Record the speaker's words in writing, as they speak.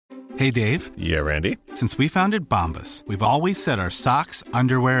Hey, Dave. Yeah, Randy? Since we founded Bombas, we've always said our socks,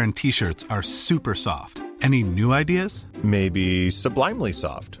 underwear, and T-shirts are super soft. Any new ideas? Maybe sublimely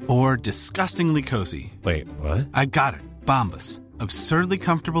soft. Or disgustingly cozy. Wait, what? I got it. Bombas. Absurdly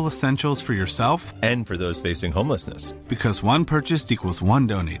comfortable essentials for yourself and for those facing homelessness. Because one purchased equals one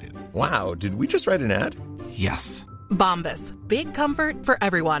donated. Wow, did we just write an ad? Yes. Bombas. Big comfort for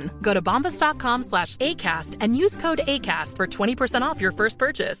everyone. Go to bombas.com/ACAST and use code ACAST for 20% off your first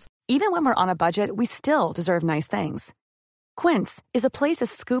purchase. Even when we're on a budget, we still deserve nice things. Quince is a place to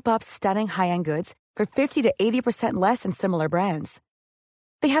scoop up stunning high-end goods for 50 to 80% less than similar brands.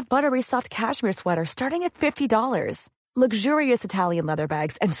 They have buttery soft cashmere sweaters starting at $50, luxurious Italian leather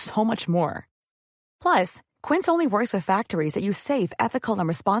bags, and so much more. Plus, Quince only works with factories that use safe, ethical, and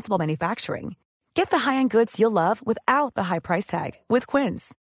responsible manufacturing. Get the high-end goods you'll love without the high price tag with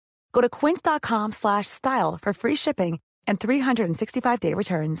Quince. Go to quince.com/style for free shipping and 365-day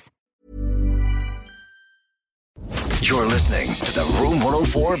returns. You're listening to the Room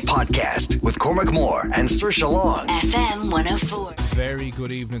 104 podcast with Cormac Moore and Saoirse Long. FM 104. Very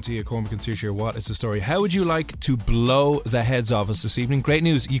good evening to you, Cormac and Saoirse. What is the story? How would you like to blow the heads off us this evening? Great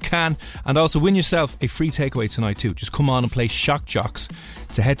news, you can, and also win yourself a free takeaway tonight too. Just come on and play Shock Jocks.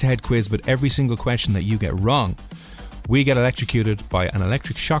 It's a head-to-head quiz, but every single question that you get wrong, we get electrocuted by an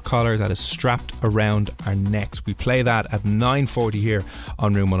electric shock collar that is strapped around our necks. We play that at 9:40 here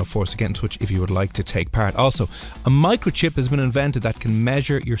on Room 104, so get in touch if you would like to take part. Also, a microchip has been invented that can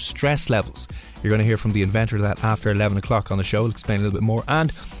measure your stress levels. You're going to hear from the inventor of that after 11 o'clock on the show. We'll explain a little bit more.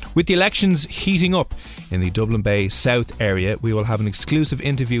 And with the elections heating up in the Dublin Bay South area, we will have an exclusive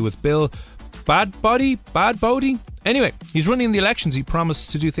interview with Bill Badbody? Anyway, he's running the elections. He promised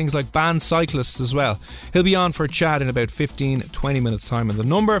to do things like ban cyclists as well. He'll be on for a chat in about 15-20 minutes time. And the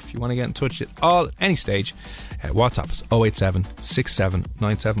number, if you want to get in touch at all, at any stage, WhatsApp us 087 67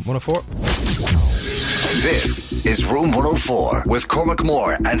 97 104. This is Room 104 with Cormac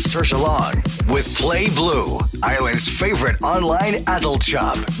Moore and Saoirse Long with Play Blue, Ireland's favourite online adult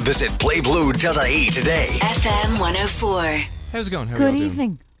shop. Visit playblue.ie today. FM 104. How's it going? How Good are you all evening.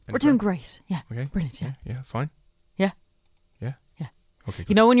 doing? We're doing great. Yeah. Okay. Brilliant. Yeah. Yeah, fine. Yeah. Yeah. Yeah. Okay, good.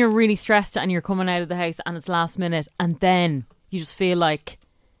 You know when you're really stressed and you're coming out of the house and it's last minute and then you just feel like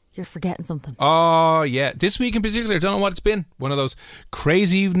you're forgetting something. Oh, yeah. This week in particular, I don't know what it's been. One of those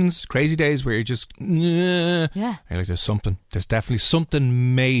crazy evenings, crazy days where you're just... Yeah. You're like, there's definitely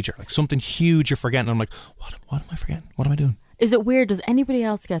something major, like something huge you're forgetting. I'm like, what am I forgetting? What am I doing? Is it weird? Does anybody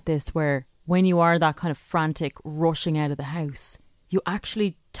else get this where when you are that kind of frantic rushing out of the house, you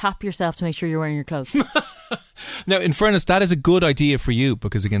actually tap yourself to make sure you're wearing your clothes? Now, in fairness, that is a good idea for you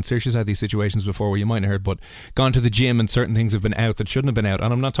because, again, Saoirse's had these situations before where you might have heard, but gone to the gym and certain things have been out that shouldn't have been out.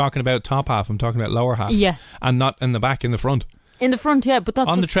 And I'm not talking about top half, I'm talking about lower half. Yeah. And not in the back, in the front. In the front, yeah, but that's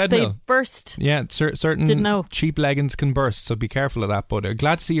on just, the treadmill. They burst. Yeah, certain Didn't know. cheap leggings can burst, so be careful of that. But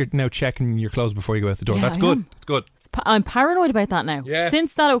glad to see you're now checking your clothes before you go out the door. Yeah, That's I good. am. That's good. I'm paranoid about that now. Yeah.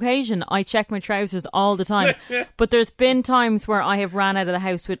 Since that occasion, I check my trousers all the time. But there's been times where I have ran out of the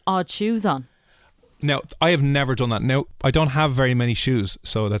house with odd shoes on. Now, I have never done that. Now, I don't have very many shoes,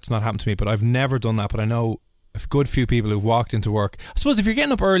 so that's not happened to me, but I've never done that. But I know a good few people who've walked into work. I suppose if you're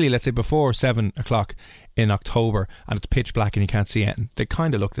getting up early, let's say before 7 o'clock in October, and it's pitch black and you can't see anything, they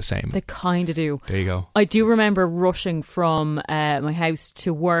kind of look the same. They kind of do. There you go. I do remember rushing from my house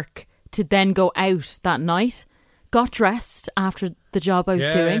to work to then go out that night. Got dressed after the job I was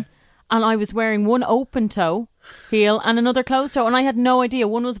doing, and I was wearing one open toe heel and another closed toe, and I had no idea.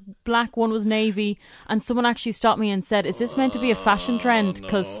 One was black, one was navy, and someone actually stopped me and said, "Is this meant to be a fashion trend?"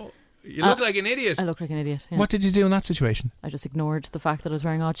 Because you look like an idiot. I look like an idiot. Yeah. What did you do in that situation? I just ignored the fact that I was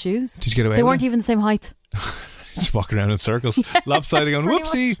wearing odd shoes. Did you get away They with weren't it? even the same height. Just walking around in circles, lopsided, going, pretty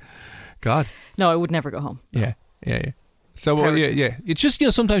whoopsie. much. God. No, I would never go home. Yeah. So, yeah. It's just,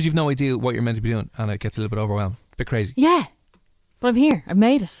 sometimes you've no idea what you're meant to be doing, and it gets a little bit overwhelmed. A bit crazy. Yeah. But I'm here. I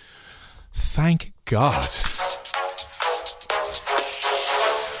made it. Thank God.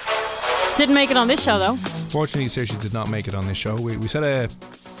 Didn't make it on this show, though. Fortunately, Saoirse did not make it on this show. We said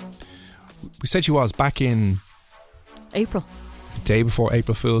she was back in April. The day before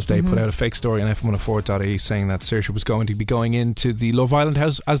April Fool's Day, put out a fake story on FM104.ie saying that Saoirse was going to be going into the Love Island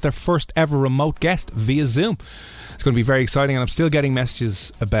house as their first ever remote guest via Zoom. It's going to be very exciting, and I'm still getting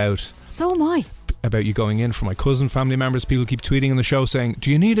messages about you going in from my cousin, family members. People keep tweeting on the show saying, do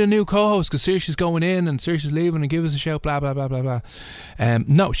you need a new co-host because Saoirse's going in and Saoirse's leaving, and give us a shout, blah blah blah blah blah.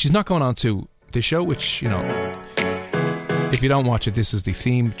 No, she's not going on to this show, which If you don't watch it, this is the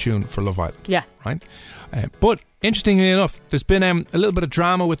theme tune for Love Island. Yeah. Right? But interestingly enough, there's been a little bit of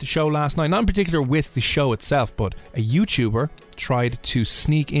drama with the show last night. Not in particular with the show itself, but a YouTuber tried to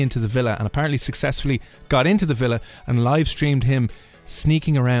sneak into the villa and apparently successfully got into the villa and live streamed him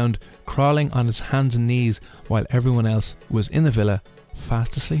sneaking around, crawling on his hands and knees while everyone else was in the villa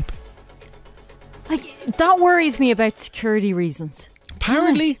fast asleep. That worries me about security reasons.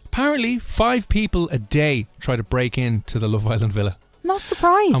 Apparently 5 people a day try to break into the Love Island villa. Not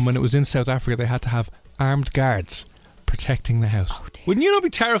surprised. And when it was in South Africa, they had to have armed guards protecting the house. Oh, dear. Wouldn't you not be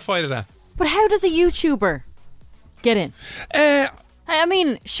terrified of that? But how does a YouTuber get in? I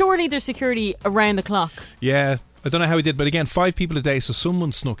mean, surely there's security around the clock. Yeah, I don't know how he did, but again, 5 people a day, so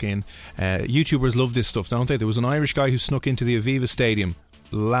someone snuck in. YouTubers love this stuff, don't they? There was an Irish guy who snuck into the Aviva Stadium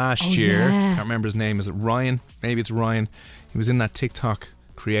last year. Yeah. Can't remember his name. Is it Ryan? Maybe it's Ryan. He was in that TikTok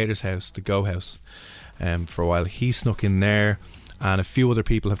creator's house, the Go House, for a while. He snuck in there, and a few other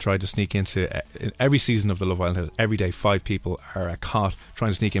people have tried to sneak into every season of the Love Island. Every day 5 people are caught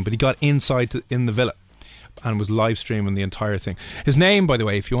trying to sneak in, but he got inside in the villa and was live streaming the entire thing. His name, by the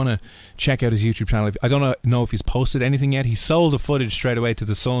way, if you want to check out his YouTube channel, I don't know if he's posted anything yet. He sold the footage straight away to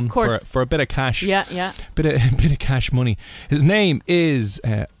The Sun for a bit of cash. Yeah. Bit of cash money. His name is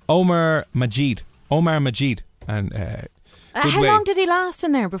Omar Majid. And how long did he last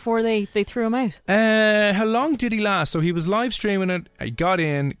in there before they threw him out? How long did he last? So he was live streaming it. He got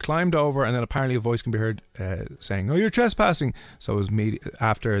in, climbed over, and then apparently a voice can be heard saying, "Oh, you're trespassing." So it was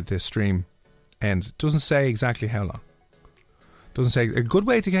after the stream ends. Doesn't say exactly how long. Doesn't say. A good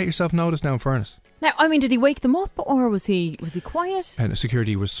way to get yourself noticed now, in fairness. Now, I mean, did he wake them up or was he quiet? And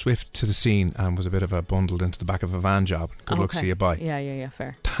security was swift to the scene and was a bit of a bundled into the back of a van job. Good luck, see you, bye. Yeah,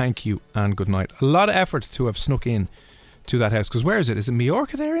 fair. Thank you and good night. A lot of effort to have snuck in to that house, because where is it? Is it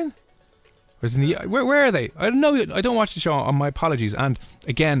Majorca they're in? Or is it where are they? I don't know. I don't watch the show. On my apologies. And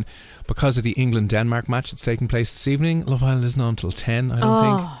again, because of the England-Denmark match that's taking place this evening, Love Island isn't on until 10, I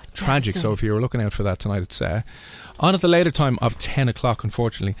don't think. Tragic. So if you were looking out for that tonight, it's on at the later time of 10 o'clock,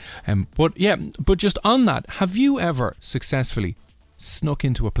 unfortunately. But just on that, have you ever successfully snuck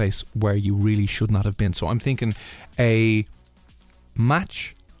into a place where you really should not have been? So I'm thinking a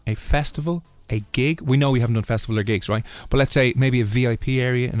match, a festival, a gig. We know we haven't done festival or gigs, right? But let's say maybe a VIP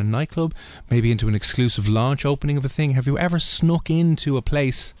area in a nightclub, maybe into an exclusive launch opening of a thing. Have you ever snuck into a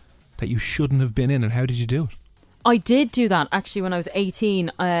place that you shouldn't have been in, and how did you do it? I did do that actually when I was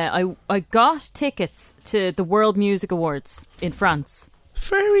 18. I got tickets to the World Music Awards in France.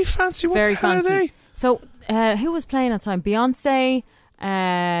 Very fancy. What Very the hell fancy. are they? So who was playing at the time? Beyonce,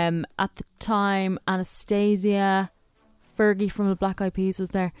 at the time Anastasia, Fergie from the Black Eyed Peas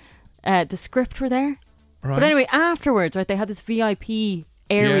was there. The Script were there. Right. But anyway, afterwards, right, they had this VIP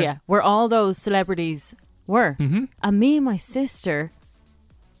area where all those celebrities were. Mm-hmm. And me and my sister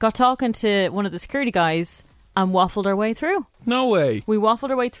got talking to one of the security guys and waffled our way through. No way. We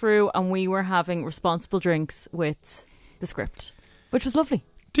waffled our way through and we were having responsible drinks with the Script, which was lovely.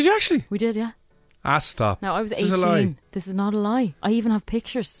 Did you actually? We did, yeah. Stop. No, I was 18. This is a lie. This is not a lie. I even have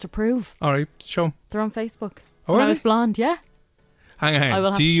pictures to prove. All right, show them. They're on Facebook. Oh, when are I was they? blonde, yeah. Hang on. I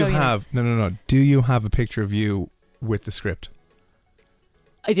will have Do to you show you have... No. Do you have a picture of you with the Script?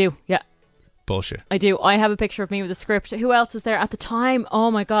 I do, yeah. Bullshit. I do. I have a picture of me with the Script. Who else was there at the time? Oh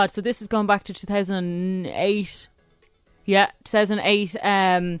my God. So this is going back to 2008. Yeah, 2008.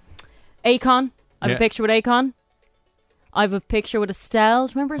 Akon. I have a picture with Akon. I have a picture with Estelle.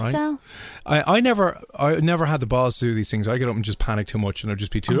 Do you remember Estelle? I never had the balls to do these things. I get up and just panic too much, and I'd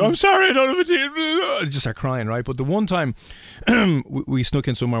just be I'm sorry, I don't have a team. I just start crying, right? But the one time we snuck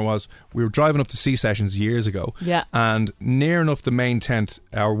in somewhere was we were driving up to Sea Sessions years ago. Yeah. And near enough the main tent,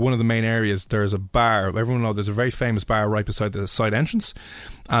 or one of the main areas, there's a bar. Everyone knows there's a very famous bar right beside the side entrance,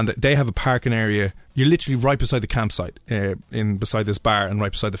 and they have a parking area. You're literally right beside the campsite, beside this bar, and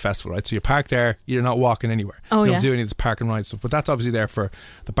right beside the festival, right? So you park there. You're not walking anywhere. Oh, you don't do any of this park and ride stuff. But that's obviously there for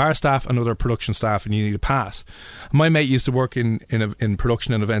the bar staff and other production staff, and you need a pass. My mate used to work in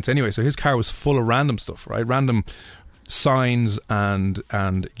production and events anyway, so his car was full of random stuff, right? Random signs and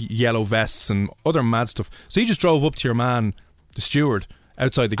yellow vests and other mad stuff. So he just drove up to your man, the steward,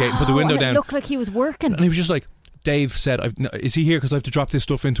 outside the gate and put the window down. It looked like he was working. And he was just like, Dave said, is he here? Because I have to drop this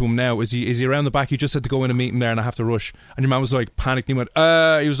stuff into him now. Is he around the back? He just had to go in a meeting there and I have to rush. And your man was like panicked and he went,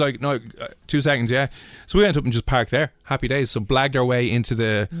 he was like, no, 2 seconds, yeah. So we went up and just parked there. Happy days. So blagged our way into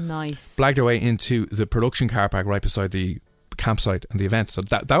the production car park right beside the campsite and the event. So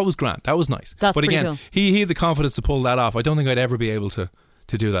that was grand. That was nice. That's but pretty again, cool. he had the confidence to pull that off. I don't think I'd ever be able to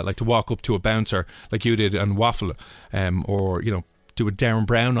do that. Like to walk up to a bouncer like you did and waffle, or do a Darren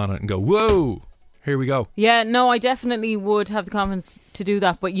Brown on it and go, whoa. Here we go. Yeah, no, I definitely would have the confidence to do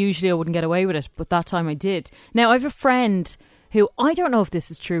that, but usually I wouldn't get away with it. But that time I did. Now, I have a friend who, I don't know if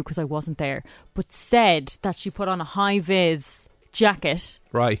this is true because I wasn't there, but said that she put on a high-vis jacket,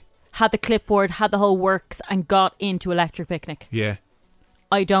 Right. had the clipboard, had the whole works, and got into Electric Picnic. Yeah.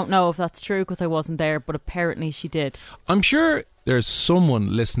 I don't know if that's true because I wasn't there, but apparently she did. I'm sure there's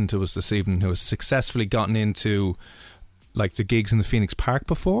someone listening to us this evening who has successfully gotten into like the gigs in the Phoenix Park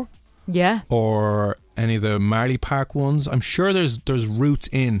before. Yeah. Or any of the Marley Park ones. I'm sure there's routes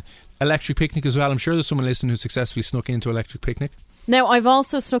in Electric Picnic as well. I'm sure there's someone listening who successfully snuck into Electric Picnic. Now, I've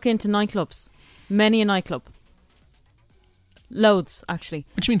also snuck into nightclubs. Many a nightclub. Loads, actually.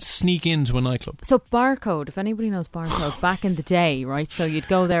 What do you mean sneak into a nightclub? So Barcode, if anybody knows Barcode, back in the day, right? So you'd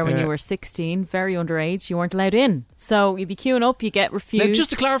go there when you were 16, very underage, you weren't allowed in. So you'd be queuing up, you get refused. Now,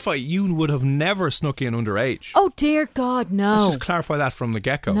 just to clarify, you would have never snuck in underage. Oh dear God, no. Let's just clarify that from the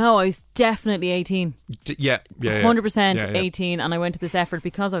get-go. No, I was definitely 18. Yeah. 100% 18, and I went to this effort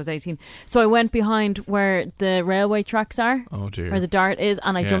because I was 18. So I went behind where the railway tracks are. Oh dear. Where the dart is,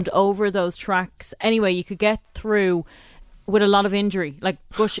 and I jumped over those tracks. Anyway, you could get through with a lot of injury, like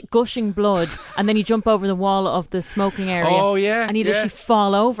gushing blood, and then you jump over the wall of the smoking area. Oh yeah. And you'd actually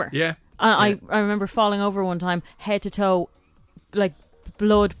fall over. Yeah. I remember falling over one time, head to toe, like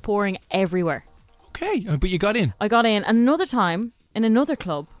blood pouring everywhere. Okay, but you got in. I got in. And another time, in another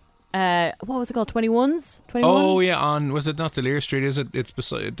club, what was it called? 21s? 21? Oh yeah, was it not Delir Street? Is it? It's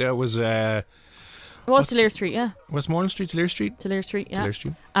beside. There was it was Delir Street, yeah. Westmoreland Street, Delir Street? Delir Street, yeah. Delir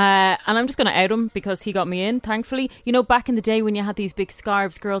Street. And I'm just going to out him because he got me in, thankfully. You know, back in the day when you had these big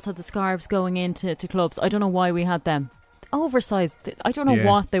scarves, girls had the scarves going into clubs. I don't know why we had them. Oversized. I don't know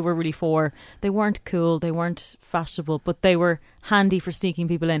what they were really for. They weren't cool, they weren't fashionable, but they were handy for sneaking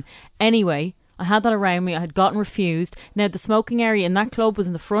people in. Anyway, I had that around me. I had gotten refused. Now, the smoking area in that club was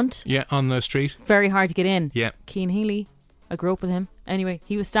in the front. Yeah, on the street. Very hard to get in. Yeah. Keane Healy. I grew up with him. Anyway,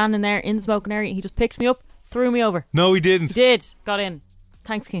 he was standing there in the smoking area. He just picked me up, threw me over. No, he didn't. He did. Got in.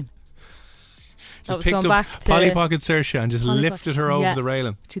 Thanks, Keane. Just picked up Polly Pocket Saoirse and just lifted her over the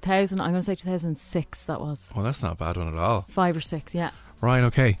railing. 2000, I'm going to say 2006 that was. Oh, that's not a bad one at all. 5 or 6, yeah. Right,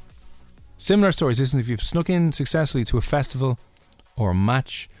 okay. Similar stories, isn't it? If you've snuck in successfully to a festival or a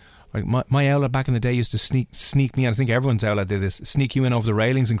match. Like my outlet back in the day used to sneak me in. I think everyone's outlet did this. Sneak you in over the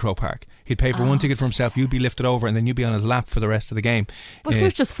railings in Croke Park. He'd pay for one ticket for himself. You'd be lifted over, and then you'd be on his lap for the rest of the game. But it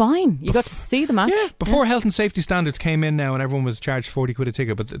was just fine. You got to see the match. Yeah, before health and safety standards came in now, and everyone was charged 40 quid a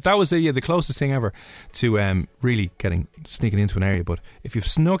ticket. But that was the closest thing ever to really sneaking into an area. But if you've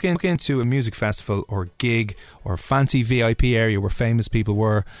snuck into a music festival or gig or fancy VIP area where famous people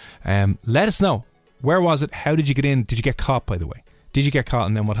were, let us know. Where was it? How did you get in? Did you get caught, by the way? Did you get caught,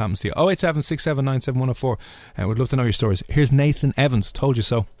 and then what happens to you? 087 6797 104. We'd love to know your stories. Here's Nathan Evans. Told you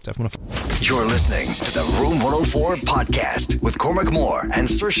so. It's F104. You're listening to the Room 104 podcast with Cormac Moore and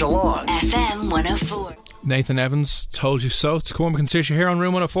Saoirse Long. FM 104. Nathan Evans, Told you so. It's Cormac and Saoirse here on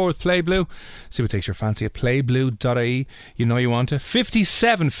Room 104 with Play Blue. See what takes your fancy at playblue.ie. You know you want to.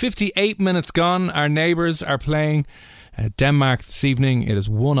 58 minutes gone. Our neighbours are playing Denmark this evening. It is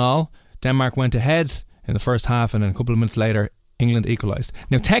 1-1. Denmark went ahead in the first half, and then a couple of minutes later England equalised.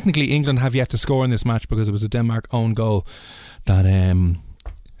 Now technically England have yet to score in this match because it was a Denmark own goal that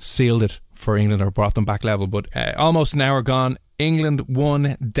sealed it for England or brought them back level, but almost an hour gone. England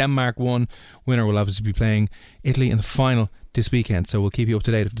won, Denmark won. Winner will obviously be playing Italy in the final this weekend, so we'll keep you up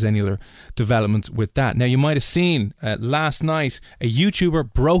to date if there's any other developments with that. Now you might have seen last night a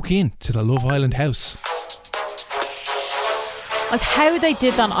YouTuber broke into the Love Island house. Like how they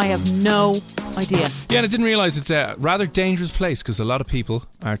did that, I have no idea. Yeah, and I didn't realise it's a rather dangerous place because a lot of people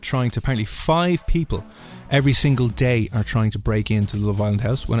are trying to, apparently 5 people every single day are trying to break into the Love Island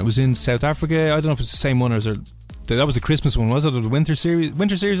house. When it was in South Africa, I don't know if it's the same one or is there, that was the Christmas one, was it? Or the winter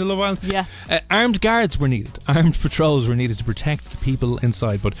series of Love Island? Yeah. Armed guards were needed. Armed patrols were needed to protect the people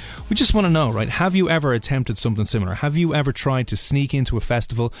inside. But we just want to know, right? Have you ever attempted something similar? Have you ever tried to sneak into a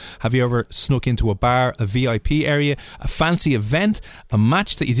festival? Have you ever snuck into a bar, a VIP area, a fancy event, a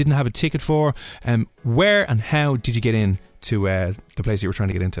match that you didn't have a ticket for? Where and how did you get in to the place you were trying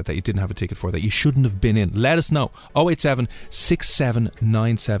to get into that you didn't have a ticket for, that you shouldn't have been in? Let us know. 087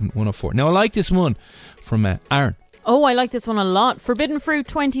 6797 104. Now I like this one from Aaron. Oh, I like this one a lot. Forbidden Fruit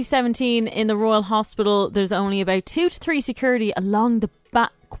 2017 in the Royal Hospital. There's only about 2 to 3 security along the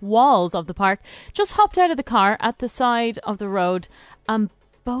back walls of the park. Just hopped out of the car at the side of the road and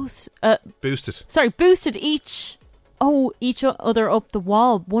boosted each other up the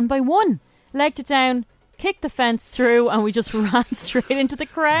wall one by one. Legged it down, kicked the fence through, and we just ran straight into the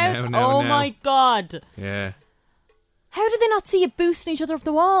crowd. No. My God. Yeah. How did they not see you boosting each other up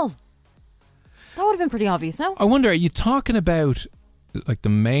the wall? That would have been pretty obvious, no? I wonder, are you talking about like the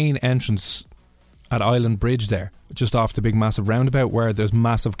main entrance at Island Bridge there, just off the big massive roundabout where there's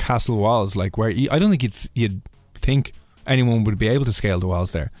massive castle walls, like where I don't think you'd think anyone would be able to scale the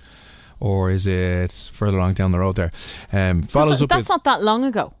walls there, or is it further along down the road there? That's not that long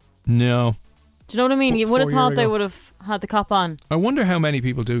ago. No. Do you know what I mean? You would have 4 years thought they ago. would have had the cop on. I wonder how many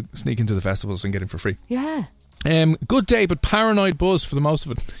people do sneak into the festivals and get in for free. Yeah. Good day, but paranoid buzz for the most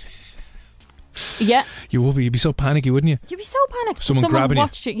of it. Yeah. You'd be so panicky, wouldn't you? You'd be so panicked. Someone grabbing you.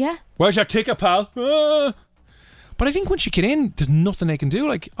 watched you. Yeah. Where's your ticket, pal? Ah. But I think once you get in, there's nothing they can do.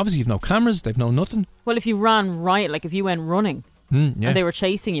 Like, obviously you've no cameras, they've no nothing. Well, if you ran right, like if you went running Yeah. and they were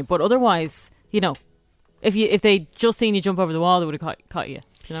chasing you, but otherwise, you know, if they just seen you jump over the wall, they would have caught you.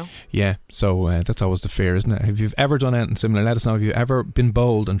 You know? Yeah, so that's always the fear, isn't it? Have you ever done anything similar? Let us know. Have you ever been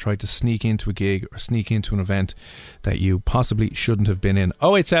bold and tried to sneak into a gig or sneak into an event that you possibly shouldn't have been in?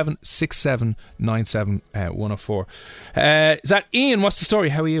 087 67 97 104. Is that Ian? What's the story?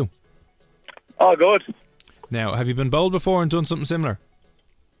 How are you? Oh, good. Now, have you been bold before and done something similar?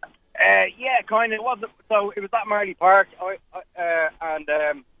 Yeah, kind of. It wasn't. So it was at Marley Park, and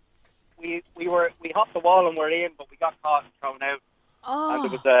we hopped the wall and we're in, but we got caught and thrown out. Oh. And there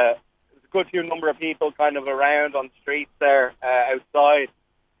was a good few number of people kind of around on the streets there outside.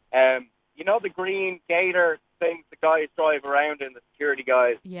 You know the green gator things the guys drive around in, the security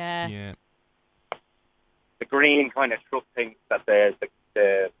guys. Yeah. The green kind of truck things that the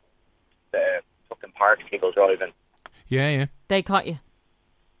fucking park people drive in. Yeah. They caught you.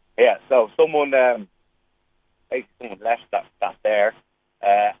 Yeah. So someone left that there.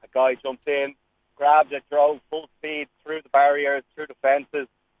 A guy jumped in, grabbed it, drove full speed through the barriers, through the fences,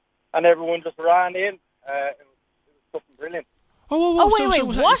 and everyone just ran in. It was fucking brilliant. Wait,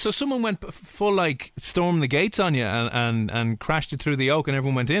 what? So someone went full, like, storm the gates on you and crashed it through the oak and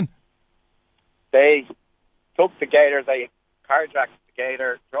everyone went in? They took the gator, they carjacked the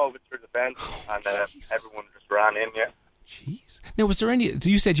gator, drove it through the fence, and everyone just ran in, yeah. Jeez. Now, was there any...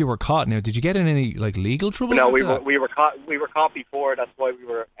 You said you were caught. Now, did you get in any, like, legal trouble? No, after that? we were caught before. That's why we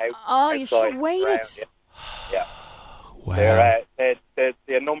were out. Oh, you should have waited. Around, yeah. Wow.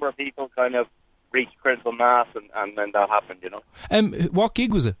 The number of people kind of reached critical mass, and then that happened, you know. What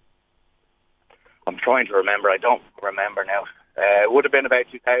gig was it? I'm trying to remember. I don't remember now. It would have been about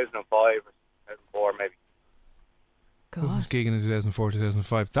 2005 or 2004, maybe. I was God. gigging in 2004,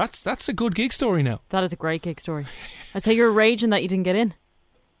 2005. That's a good gig story now. That is a great gig story. I'd say you're raging that you didn't get in.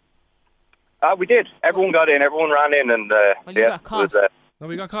 We did. Everyone got in. Everyone ran in, and Well, you got caught. it was, No,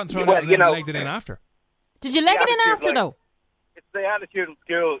 we got caught and thrown Well, out and you then know- legged it in after. Did you leg it in attitude, after, like- though? it's the attitude in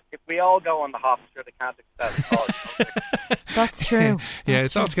school. If we all go on the hop, sure they can't accept us. That's true. Yeah, That's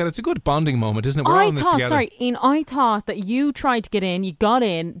it's all true. together. It's a good bonding moment, isn't it? We're all in this together. Ian, I thought that you tried to get in, you got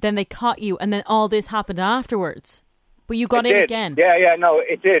in, then they caught you, and then all this happened afterwards. But you got It in did. again. Yeah, no,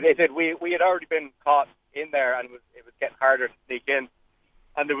 it did. We had already been caught in there, and it was getting harder to sneak in.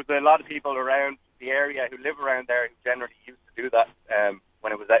 And there was a lot of people around the area who live around there who generally used to do that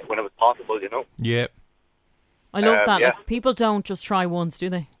when it was possible, you know. Yeah. I love that. yeah. Like, people don't just try once, do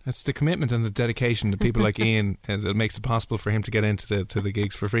they? It's the commitment and the dedication to people like Ian that makes it possible for him to get into the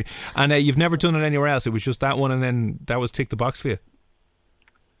gigs for free. And you've never done it anywhere else. It was just that one, and then that was tick the box for you.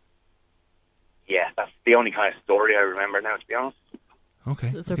 Yeah, that's the only kind of story I remember now, to be honest.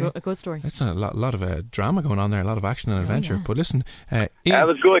 Okay. It's okay. a good story. It's a lot of drama going on there, a lot of action and adventure. yeah. But listen, Ian, It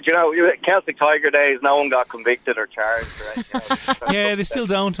was good, you know. Celtic Tiger days, no one got convicted or charged. yeah, they still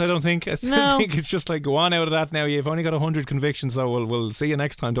don't. I don't think. I still No. think it's just like go on out of that now. You've only got 100 convictions, so we'll see you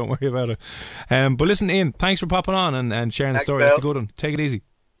next time. Don't worry about it. But listen, Ian, thanks for popping on and sharing the Thanks, story. That's a Bill. good one. Take it easy.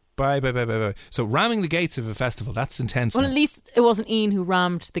 Bye. So ramming the gates of a festival, that's intense. Well, now. at least it wasn't Ian who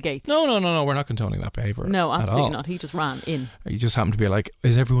rammed the gates. No, we're not condoning that behaviour. No, at absolutely all. not. He just ran in. You just happen to be like,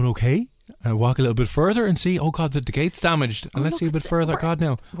 is everyone okay? Walk a little bit further and see, oh God, the gate's damaged. And let's look, see a bit it's- further. we're- God,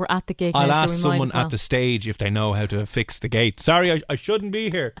 no. We're at the gig. I'll now, so ask we might someone as well. at the stage if they know how to fix the gate. Sorry, I shouldn't be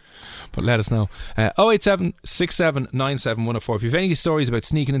here. But let us know. 087 67 97 104. If you have any stories about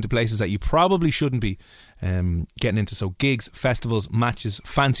sneaking into places that you probably shouldn't be getting into, so gigs, festivals, matches,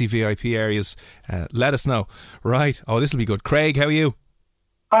 fancy VIP areas, let us know. Right. Oh, this will be good. Craig, how are you?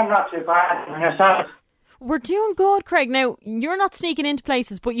 I'm not too bad. And yourself? We're doing good, Craig. Now, you're not sneaking into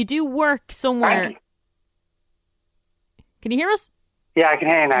places, but you do work somewhere. Thank you. Can you hear us? Yeah, I can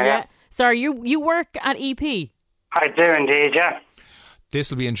hear you now, yeah. Sorry, you work at EP. I do indeed, yeah.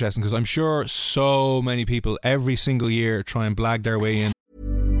 This will be interesting because I'm sure so many people every single year try and blag their way in.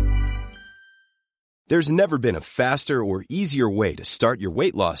 There's never been a faster or easier way to start your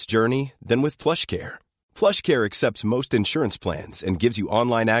weight loss journey than with PlushCare. PlushCare accepts most insurance plans and gives you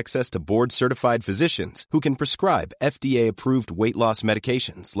online access to board-certified physicians who can prescribe FDA-approved weight loss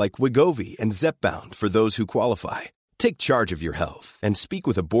medications like Wegovy and Zepbound for those who qualify. Take charge of your health and speak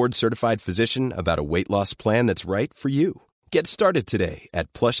with a board-certified physician about a weight loss plan that's right for you. Get started today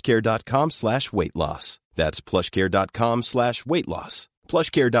at plushcare.com/weight loss. That's plushcare.com/weight loss.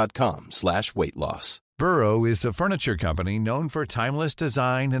 plushcare.com/weight loss. Burrow is a furniture company known for timeless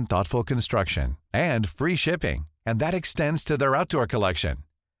design and thoughtful construction and free shipping, and that extends to their outdoor collection.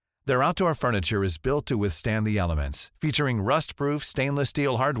 Their outdoor furniture is built to withstand the elements, featuring rust-proof stainless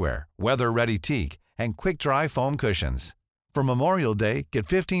steel hardware, weather-ready teak, and quick-dry foam cushions. For Memorial Day, get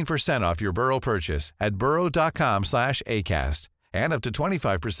 15% off your Burrow purchase at burrow.com/ACAST and up to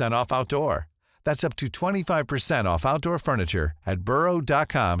 25% off outdoor. That's up to 25% off outdoor furniture at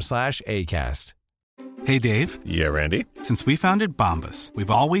burrow.com/ACAST. Hey, Dave. Yeah, Randy. Since we founded Bombas, we've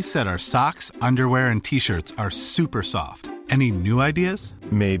always said our socks, underwear, and T-shirts are super soft. Any new ideas?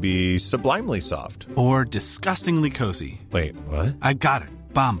 Maybe sublimely soft. Or disgustingly cozy. Wait, what? I got it.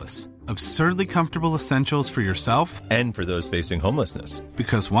 Bombas. Absurdly comfortable essentials for yourself and for those facing homelessness.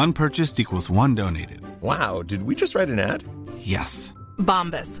 Because one purchased equals one donated. Wow, did we just write an ad? Yes.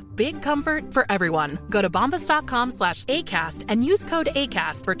 Bombas. Big comfort for everyone. Go to bombas.com/ACAST and use code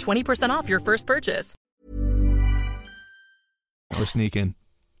ACAST for 20% off your first purchase. Or sneak in.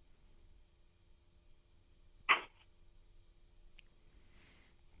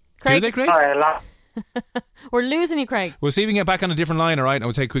 Craig? Do they, Craig? We're losing you, Craig. We'll see if we can get back on a different line, all right? And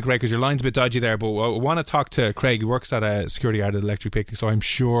we'll take a quick break because your line's a bit dodgy there. But I want to talk to Craig. He works at a security guard at Electric Picnic, so I'm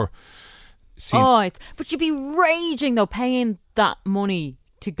sure. But you'd be raging though, paying that money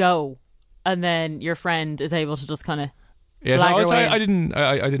to go, and then your friend is able to just kind of. Yes, I didn't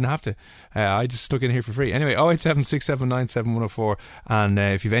have to. I just stuck in here for free. Anyway, 087-679-7104. And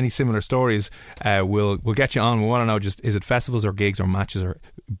if you've any similar stories, we'll get you on. We want to know, just is it festivals or gigs or matches or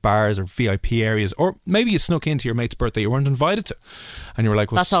bars or VIP areas, or maybe you snuck into your mate's birthday you weren't invited to, and you were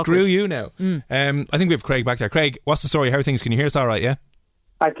like, well, that's screw awkward. you now. I think we have Craig back there. Craig, what's the story? How are things? Can you hear us all right? Yeah.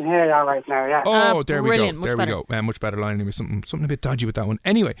 I can hear you all right now, yeah. Oh, there we go. There we go. Much better line. Anyway, something a bit dodgy with that one.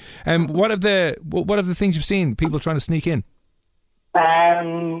 Anyway, what are the things you've seen? People trying to sneak in?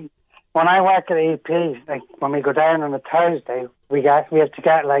 When I work at EP, like when we go down on a Thursday, we have to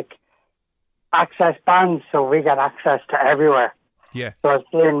get like access bands, so we get access to everywhere. Yeah. So I've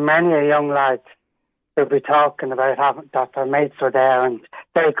seen many young lads who'll be talking about that their mates were there and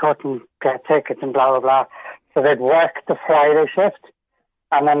they couldn't get tickets and blah blah blah. So they'd work the Friday shift,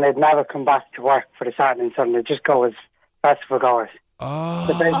 and then they'd never come back to work for the Saturday and Sunday. They'd just go as festival goers. Oh.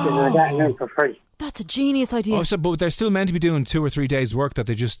 So basically they're getting in for free. That's a genius idea. Oh, but they're still meant to be doing 2 or 3 days work that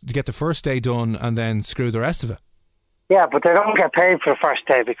they just get the first day done and then screw the rest of it. Yeah, but they don't get paid for the first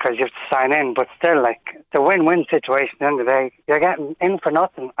day because you have to sign in. But still, like, it's a win-win situation at the end of the day. You're getting in for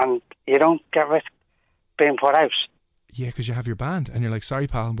nothing and you don't get risk being put out. Yeah, because you have your band and you're like, sorry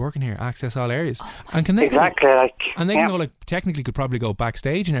pal, I'm working here, access all areas. And can they exactly, go, like, and they can go, like, technically could probably go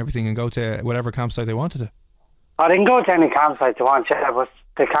backstage and everything and go to whatever campsite they wanted to. Oh, they can go to any campsite they want, yeah, but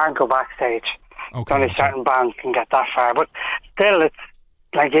they can't go backstage. Okay, only certain bands can get that far. But still, it's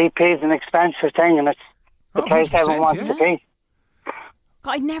like EP is an expensive thing, and it's the place everyone wants to be.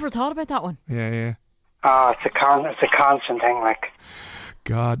 God, I never thought about that one. Yeah. Oh, it's a constant thing, like.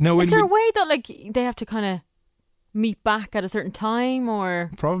 God, no. Is there a way that like they have to kind of meet back at a certain time,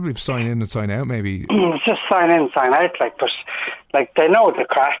 or probably sign in and sign out, maybe? It's just sign in, sign out, like. But like they know the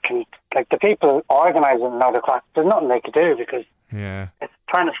crack, and like the people organising know the crack. There's nothing they could do because. Yeah. It's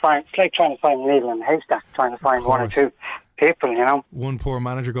like trying to find a needle in a haystack, trying to find 1 or 2 people, you know. One poor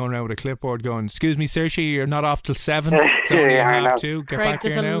manager going around with a clipboard going, excuse me, Saoirse, you're not off till 7. It's only half 2. Get Craig, back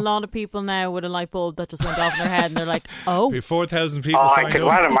here now. there's a lot of people now with a light bulb that just went off in their head and they're like, oh. 4,000 people signed up. I could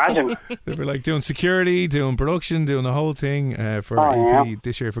well imagine. They were like doing security, doing production, doing the whole thing for EP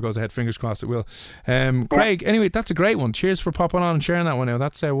this year. If it goes ahead, fingers crossed it will. Craig, anyway, that's a great one. Cheers for popping on and sharing that one now.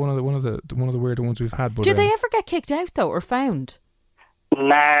 That's one of the weirder ones we've had. But, did they ever get kicked out though, or found?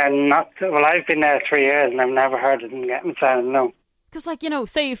 Nah, not. Well, I've been there 3 years and I've never heard of them getting found. No. Because, like, you know,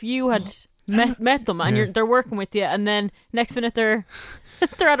 say if you had met them and they're working with you, and then next minute they're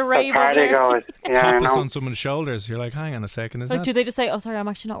at a rave over there. Topless on someone's shoulders. You're like, hang on a second. Do they just say, "Oh, sorry, I'm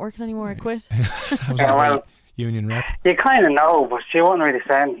actually not working anymore. I quit." Well, union rep. You kind of know, but you won't really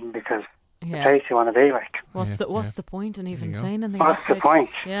say anything because the place you want to be like. What's the point in even saying anything? What's the point?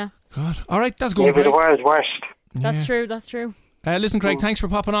 Yeah. God. All right, that's good. Maybe the world's worst. That's true. That's true. Listen, Craig, thanks for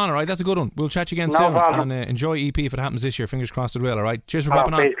popping on, all right? That's a good one. We'll chat you again soon. And enjoy EP if it happens this year. Fingers crossed it will, all right? Cheers for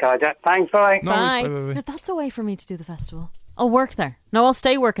popping on. God, yeah. Thanks, bye. Bye. Now, that's a way for me to do the festival. I'll work there. No, I'll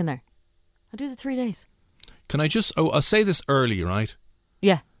stay working there. I'll do the 3 days. Can I just... I'll say this early, right?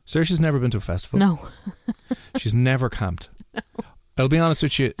 Yeah. Saoirse's never been to a festival. No. She's never camped. No. I'll be honest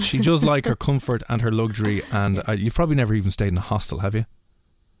with you, she does like her comfort and her luxury, and you've probably never even stayed in a hostel, have you?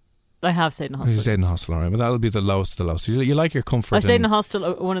 I have stayed in a hostel. You stayed in a hostel, all right. But that'll be the lowest of the lowest. You like your comfort. I stayed in a hostel,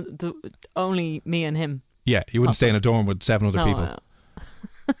 only me and him. Yeah, you wouldn't stay in a dorm with 7 other people.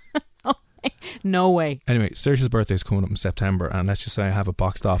 No way. Anyway, Saoirse's birthday is coming up in September, and let's just say I have it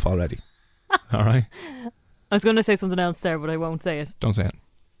boxed off already. All right? I was going to say something else there, but I won't say it. Don't say it.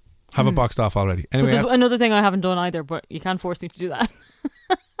 Have it boxed off already. Anyway, there's another thing I haven't done either, but you can't force me to do that.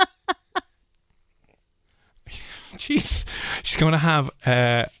 Jeez. She's going to have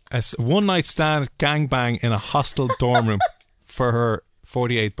a one-night stand gangbang in a hostel dorm room for her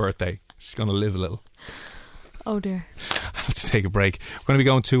 48th birthday. She's going to live a little. Oh dear. I have to take a break. We're going to be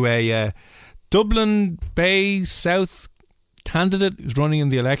going to a Dublin Bay South candidate who's running in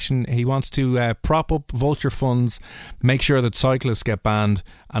the election. He wants to prop up vulture funds, make sure that cyclists get banned,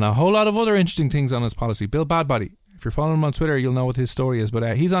 and a whole lot of other interesting things on his policy. Bill Badbody. If you're following him on Twitter, you'll know what his story is.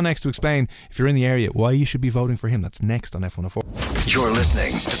 But he's on next to explain, if you're in the area, why you should be voting for him. That's next on F104. You're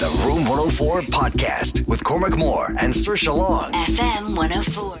listening to the Room 104 podcast with Cormac Moore and Saoirse Long. FM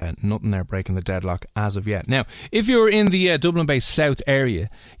 104. Nothing there breaking the deadlock as of yet. Now, if you're in the Dublin-based South area,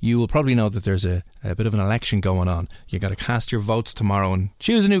 you will probably know that there's a bit of an election going on. You got to cast your votes tomorrow and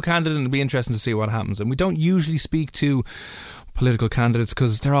choose a new candidate, and it'll be interesting to see what happens. And we don't usually speak to political candidates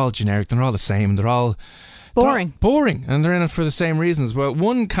because they're all generic, they're all the same, they're all... Boring, and they're in it for the same reasons. But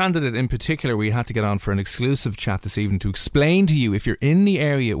one candidate in particular we had to get on for an exclusive chat this evening to explain to you, if you're in the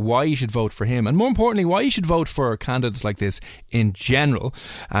area, why you should vote for him, and more importantly, why you should vote for candidates like this in general.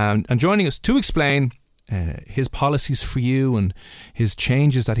 And joining us to explain his policies for you and his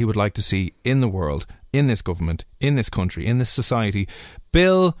changes that he would like to see in the world, in this government, in this country, in this society,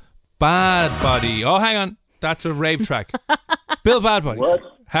 Bill Badbody. Oh, hang on, that's a rave track. Bill Badbody. What?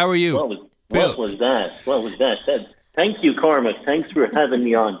 How are you? What was that? Thank you, Cormac. Thanks for having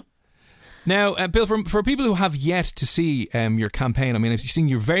me on. Now, Bill, for people who have yet to see your campaign, I mean, as you've seen,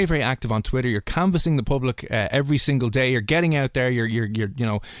 you're very, very active on Twitter. You're canvassing the public every single day. You're getting out there.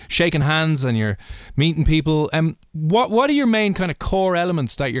 You're shaking hands and you're meeting people. What are your main kind of core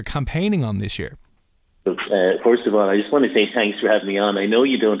elements that you're campaigning on this year? Look, first of all, I just want to say thanks for having me on. I know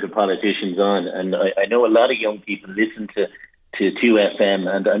you don't have politicians on, and I know a lot of young people listen to 2FM,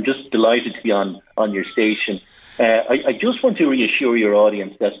 and I'm just delighted to be on your station. I just want to reassure your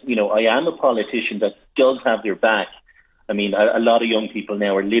audience that, I am a politician that does have their back. I mean, a lot of young people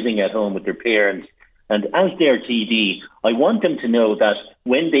now are living at home with their parents, and as their TD, I want them to know that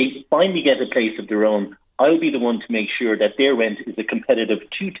when they finally get a place of their own, I'll be the one to make sure that their rent is a competitive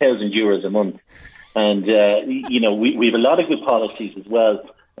 €2,000 a month. And, we have a lot of good policies as well.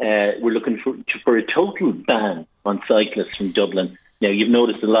 We're looking for a total ban on cyclists from Dublin. Now, you've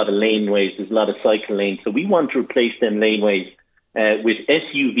noticed a lot of laneways, there's a lot of cycle lanes, so we want to replace them laneways with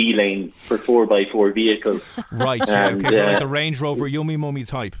SUV lanes for 4x4 vehicles. Right, and, like the Range Rover Yummy Mummy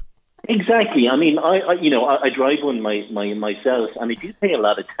type. Exactly. I mean, I drive one myself, and I do pay a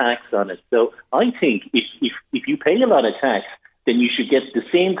lot of tax on it. So I think if you pay a lot of tax, then you should get the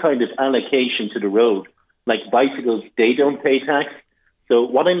same kind of allocation to the road. Like bicycles, they don't pay tax. So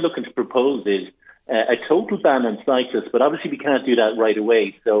what I'm looking to propose is a total ban on cyclists, but obviously we can't do that right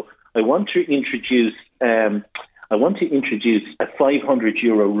away. So I want to introduce a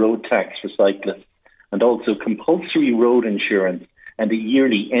 €500 road tax for cyclists, and also compulsory road insurance and a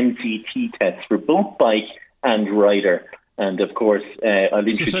yearly NCT test for both bike and rider. And of course, I'll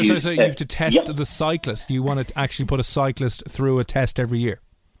introduce. So you have to test the cyclist. You want to actually put a cyclist through a test every year.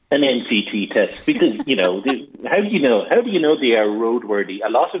 An NCT test, because how do you know they are roadworthy? A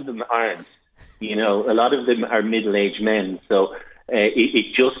lot of them aren't. A lot of them are middle-aged men. So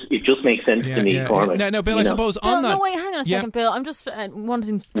it just makes sense to me, Cormac. No, Bill, I suppose on that. No, wait, hang on a second, Bill. I'm just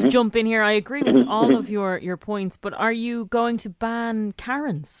wanting to jump in here. I agree with all of your points, but are you going to ban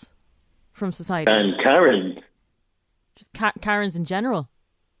Karens from society? Ban Karens? Just Karens in general.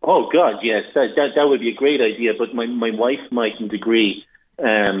 Oh God, yes, that would be a great idea. But my wife mightn't agree.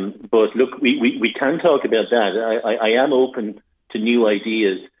 But look, we can talk about that. I am open to new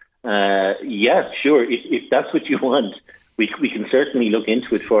ideas. Yeah, sure. If that's what you want, we can certainly look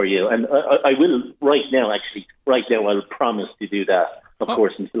into it for you. And I will right now. I'll promise to do that. Of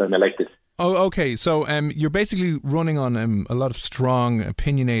course, until I'm elected. Oh, okay. So you're basically running on a lot of strong,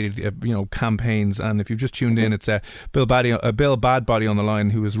 opinionated, campaigns. And if you've just tuned in, it's Bill Badbody on the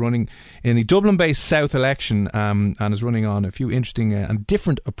line, who is running in the Dublin-based South election and is running on a few interesting and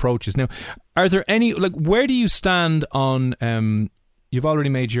different approaches. Now, are there any where do you stand on you've already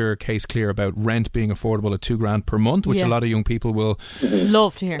made your case clear about rent being affordable at $2,000 per month, which a lot of young people will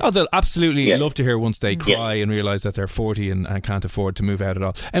love to hear. Oh, they'll absolutely love to hear once they cry and realise that they're 40 and can't afford to move out at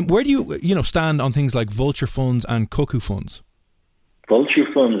all. And where do you stand on things like vulture funds and cuckoo funds? Vulture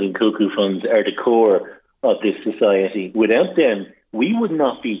funds and cuckoo funds are the core of this society. Without them, we would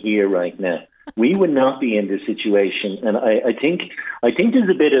not be here right now. We would not be in this situation. And I think there's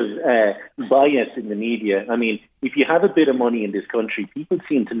a bit of bias in the media. I mean, if you have a bit of money in this country, people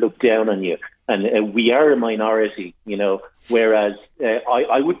seem to look down on you. And we are a minority, whereas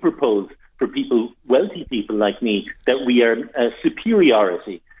I would propose for wealthy people like me, that we are a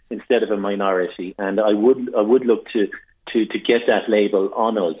superiority instead of a minority. And I would look to get that label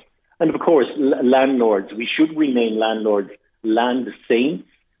on us. And of course, landlords, we should remain landlords, land saints,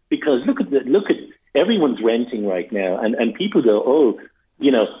 because look at everyone's renting right now, and people go,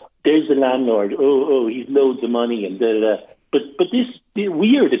 there's the landlord, he's loads of money, and da da da. But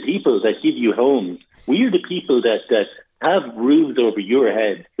we are the people that give you homes. We are the people that have roofs over your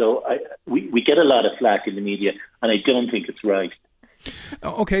head. So we get a lot of flack in the media, and I don't think it's right.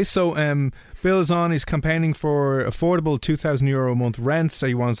 Okay, so Bill's on. He's campaigning for affordable €2,000 a month rents.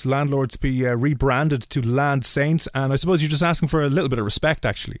 He wants landlords to be rebranded to Land Saints, and I suppose you're just asking for a little bit of respect,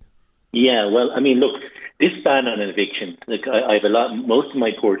 actually. Yeah, well, I mean, look, this ban on eviction. Like, I have most of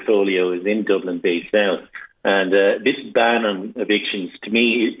my portfolio is in Dublin Bay South, and this ban on evictions, to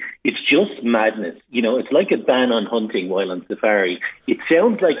me, it's just madness. It's like a ban on hunting while on safari. It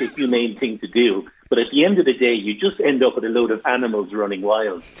sounds like a humane thing to do, but at the end of the day, you just end up with a load of animals running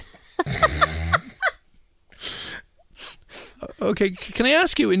wild. Okay, can I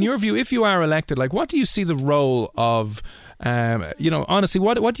ask you, in your view, if you are elected, what do you see the role of, honestly,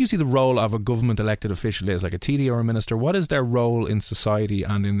 what do you see the role of a government elected official is, like a TD or a minister? What is their role in society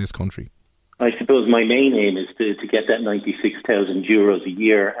and in this country? I suppose my main aim is to get that €96,000 a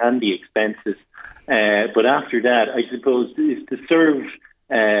year and the expenses. But after that, I suppose, is to serve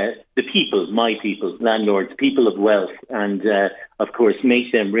the people, my people, landlords, people of wealth, and of course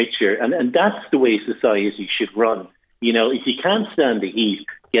make them richer. And that's the way society should run. If you can't stand the heat,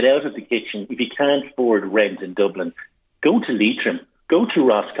 get out of the kitchen. If you can't afford rent in Dublin, go to Leitrim, go to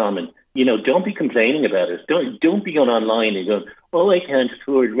Roscommon. Don't be complaining about it. Don't be going online and going, I can't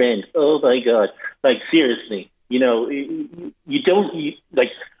afford rent. Oh my God! Seriously, you don't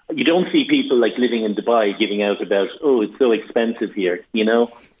see people living in Dubai giving out about, it's so expensive here.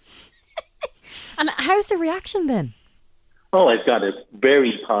 And how's the reaction been? Oh, I've got a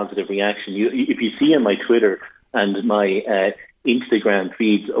very positive reaction. If you see on my Twitter and my Instagram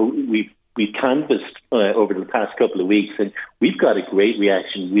feeds, we've canvassed over the past couple of weeks, and we've got a great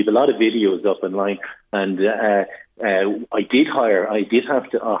reaction. We have a lot of videos up online, and I did have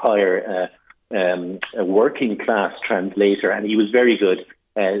to hire a working class translator, and he was very good.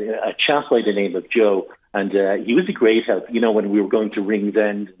 A chap by the name of Joe, and he was a great help. When we were going to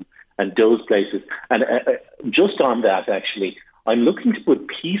Ringsend and those places, and just on that, actually, I'm looking to put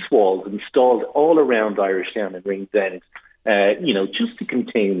peace walls installed all around Irishtown and Ringsend. Just to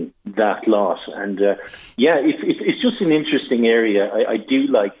contain that loss. And it's just an interesting area. I do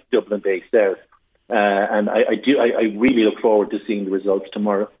like Dublin Bay South, and I really look forward to seeing the results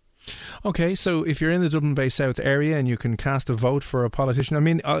tomorrow. Okay, so if you're in the Dublin Bay South area and you can cast a vote for a politician, I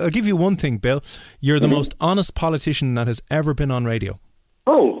mean, I'll give you one thing, Bill. You're the most honest politician that has ever been on radio.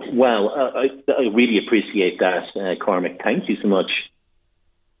 Oh, well, I really appreciate that, Cormac. Thank you so much.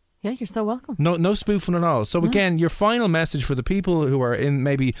 Yeah, you're so welcome. No spoofing at all. So again, your final message for the people who are in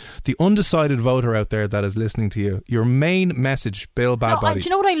maybe the undecided voter out there that is listening to you, your main message, Bill Badbody. Do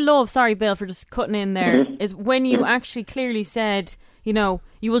you know what I love, sorry Bill for just cutting in there, is when you actually clearly said, you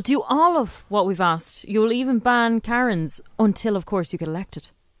will do all of what we've asked. You will even ban Karens until, of course, you get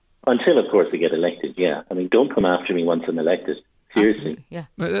elected. Until, of course, I get elected, yeah. I mean, don't come after me once I'm elected. Seriously. Absolutely, yeah.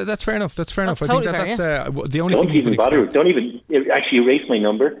 That's fair enough. That's totally I think that's the only thing you can even bother. Don't even actually erase my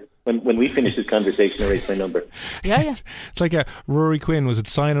number. When we finish this conversation, erase my number. Yeah. It's like Rory Quinn was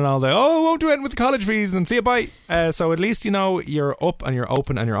signing all day. I won't do anything with the college fees and see you bye. So at least you're up and you're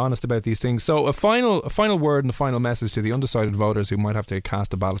open and you're honest about these things. So a final word and a final message to the undecided voters who might have to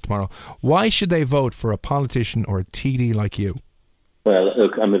cast a ballot tomorrow. Why should they vote for a politician or a TD like you? Well,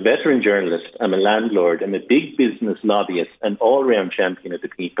 look, I'm a veteran journalist. I'm a landlord. I'm a big business lobbyist, an all-round champion of the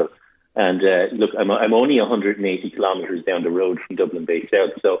people. And look, I'm only 180 kilometres down the road from Dublin Bay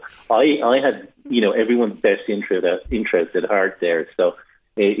South, so I had everyone's best interest at heart there. So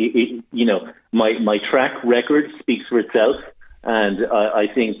my track record speaks for itself, and I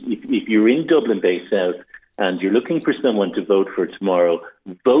think if you're in Dublin Bay South and you're looking for someone to vote for tomorrow,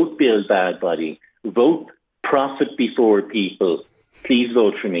 vote Bill Badbody, vote profit before people, Please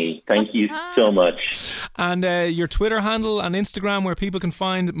vote for me. Thank you so much. And your Twitter handle and Instagram where people can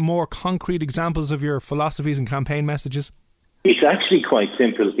find more concrete examples of your philosophies and campaign messages? It's actually quite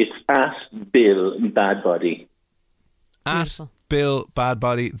simple. It's at Bill Badbody. At Bill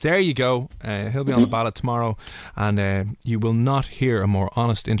Badbody. There you go. He'll be on the ballot tomorrow, and you will not hear a more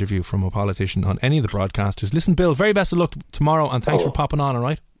honest interview from a politician on any of the broadcasters. Listen, Bill, very best of luck tomorrow, and thanks for popping on, all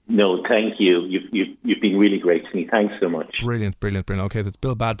right? No, thank you. You've been really great to me. Thanks so much. Brilliant. Okay, that's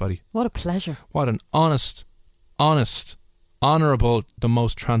Bill Badbody. What a pleasure. What an honest, honourable, the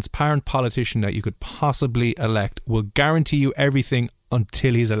most transparent politician that you could possibly elect. Will guarantee you everything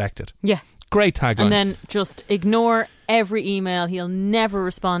until he's elected. Yeah. Great tagline. And then just ignore every email. He'll never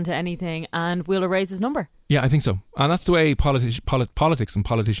respond to anything, and we'll erase his number. Yeah, I think so. And that's the way politics and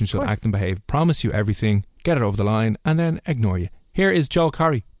politicians should act and behave. Promise you everything, get it over the line, and then ignore you. Here is Joel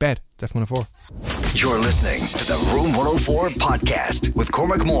Corry, Bed, Def 104. You're listening to the Room 104 podcast with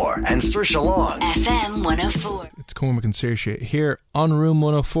Cormac Moore and Saoirse Long. FM 104. It's Cormac and Saoirse here on Room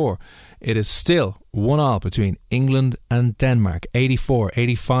 104. It is still 1-1 between England and Denmark.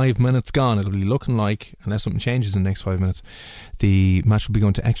 85 minutes gone. It'll be looking like, unless something changes in the next 5 minutes, the match will be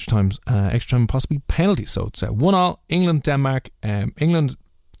going to extra time and possibly penalties. So it's 1-1, England, Denmark. England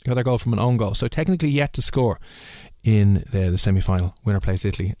got their goal from an own goal, so technically yet to score in the semi-final. Winner plays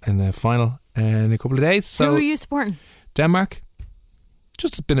Italy in the final in a couple of days. So who are you supporting? Denmark.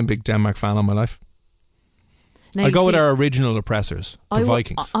 Just been a big Denmark fan all my life. Now I go with our original oppressors, the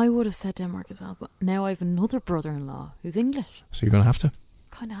Vikings. I would have said Denmark as well, but now I have another brother-in-law who's English. So you're going to have to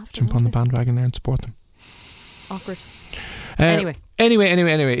kind of have to jump on the bandwagon there and support them. Awkward. Anyway,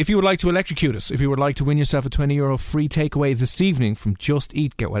 if you would like to electrocute us, if you would like to win yourself a €20 free takeaway this evening from Just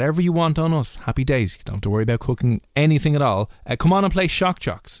Eat, get whatever you want on us. Happy days. You don't have to worry about cooking anything at all. Come on and play Shock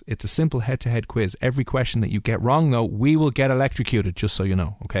Jocks. It's a simple head-to-head quiz. Every question that you get wrong, though, we will get electrocuted, just so you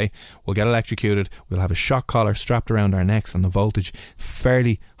know, okay? We'll get electrocuted. We'll have a shock collar strapped around our necks, and the voltage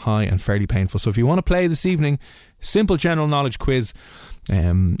fairly high and fairly painful. So if you want to play this evening, simple general knowledge quiz.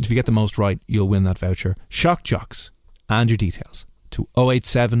 If you get the most right, you'll win that voucher. Shock Jocks. And your details to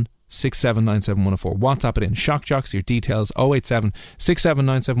 087 6797 104. WhatsApp it in. Shock Jocks, your details 087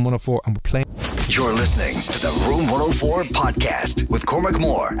 6797 104, and we're playing. You're listening to the Room 104 podcast with Cormac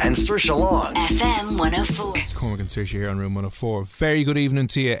Moore and Saoirse Long. FM 104. It's Cormac and Saoirse here on Room 104. Very good evening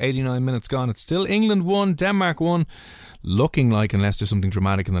to you. 89 minutes gone. It's still England 1, Denmark 1. Looking like, unless there's something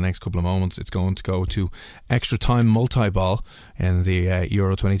dramatic in the next couple of moments, it's going to go to extra time multi-ball in the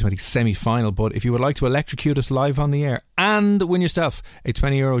Euro 2020 semi-final. But if you would like to electrocute us live on the air and win yourself a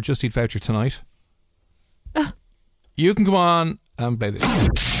 €20 Just Eat voucher tonight, you can come on and play this.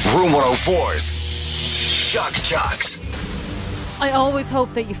 Room 104's Shock Jocks. I always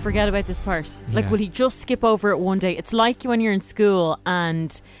hope that you forget about this part. Like, will he just skip over it one day? It's like when you're in school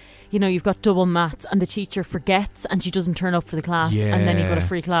and, you know, you've got double maths and the teacher forgets and she doesn't turn up for the class, and then you've got a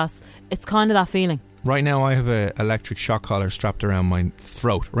free class. It's kind of that feeling. Right now I have an electric shock collar strapped around my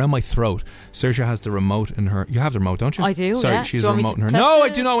throat. Saoirse has the remote in her. You have the remote, don't you? I do. Sorry, yeah. she has the remote in her. No, I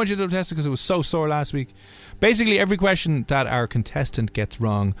do not want you to test it because it was so sore last week. Basically, every question that our contestant gets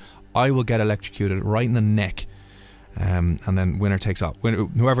wrong, I will get electrocuted right in the neck. And then winner takes off.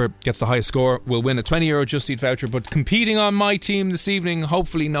 Whoever gets the highest score will win a €20 Just Eat voucher. But competing on my team this evening,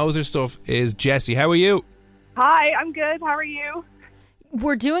 hopefully knows her stuff, is Jessie. How are you? Hi, I'm good. How are you?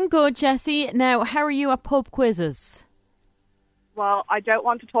 We're doing good, Jessie. Now, how are you at pub quizzes? Well, I don't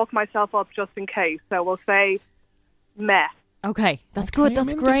want to talk myself up just in case, so we'll say meh. Okay, that's good.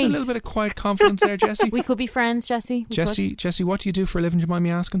 That's great. There's a little bit of quiet confidence there, Jessie. We could be friends, Jessie. Jessie, what do you do for a living? Do you mind me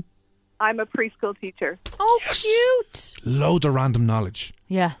asking? I'm a preschool teacher. Oh, yes. Cute. Loads of random knowledge.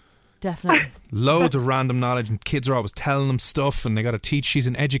 Yeah, definitely. Loads of random knowledge, and kids are always telling them stuff and they got to teach. She's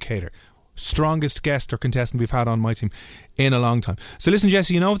an educator. Strongest guest or contestant we've had on my team in a long time. So listen,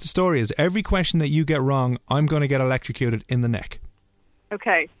 Jessie, you know what the story is. Every question that you get wrong, I'm going to get electrocuted in the neck.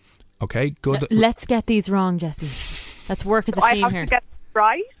 Okay. Okay, good. Let's get these wrong, Jessie. Let's work as a team here. I have to get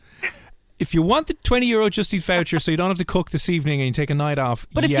right? If you want the €20 Just Eat voucher so you don't have to cook this evening and you take a night off,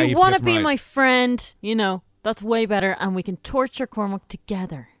 but if you want to be my friend, you know, that's way better, and we can torture Cormac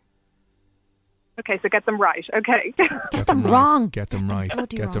together. Okay, so get them right. Okay. Get them wrong. Get them right.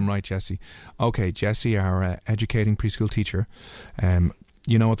 Get them right, Jessie. Okay, Jessie, our educating preschool teacher.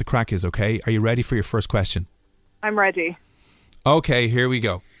 You know what the crack is, okay? Are you ready for your first question? I'm ready. Okay, here we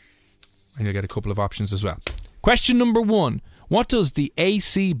go. And you'll get a couple of options as well. Question number 1. What does the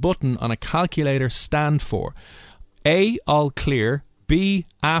AC button on a calculator stand for? A, all clear, B,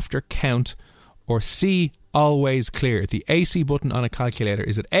 after count, or C, always clear? The AC button on a calculator.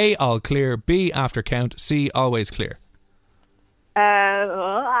 Is it A, all clear, B, after count, C, always clear?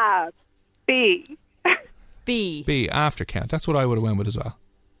 B. B. B, after count. That's what I would have went with as well.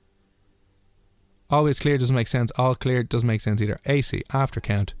 Always clear doesn't make sense. All clear doesn't make sense either. AC, after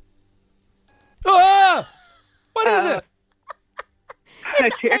count. Ah! What is it?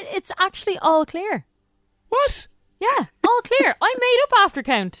 It's actually all clear. What? Yeah, all clear. I made up after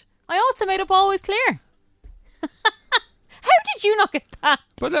count. I also made up always clear. How did you not get that?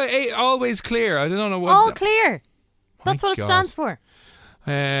 But always clear. I don't know what. All clear. That's My what it God. stands for.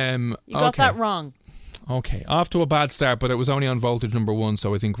 You You got that wrong. Okay, off to a bad start, but it was only on voltage number 1,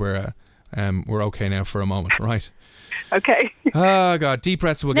 so I think we're okay now for a moment, right? Okay. Oh God, deep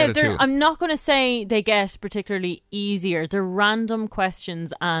breaths. We'll get it too. I'm not going to say they get particularly easier. They're random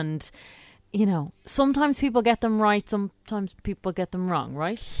questions, and sometimes people get them right, sometimes people get them wrong,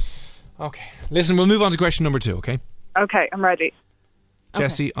 right? Okay. Listen, we'll move on to question number 2. Okay. Okay, I'm ready.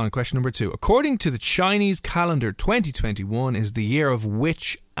 Jesse, on question number 2. According to the Chinese calendar, 2021 is the year of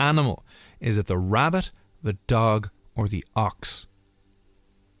which animal? Is it the rabbit, the dog, or the ox?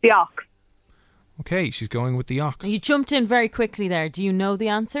 The ox. Okay, she's going with the ox. You jumped in very quickly there. Do you know the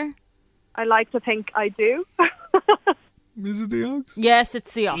answer? I like to think I do. Is it the ox? Yes,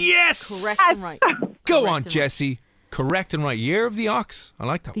 it's the ox. Yes! Correct and right. Go on, Jesse. Correct and right. Year of the ox. I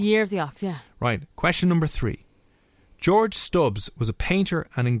like that The one. year of the ox, yeah. Right. Question number 3. George Stubbs was a painter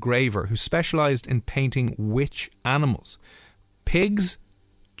and engraver who specialised in painting which animals? Pigs,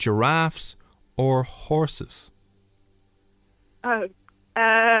 giraffes, or horses? Oh,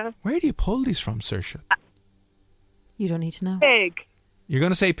 Where do you pull these from, Saoirse? You don't need to know. pig. You're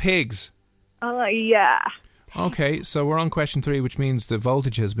going to say pigs. Yeah. Okay, so we're on question 3, which means the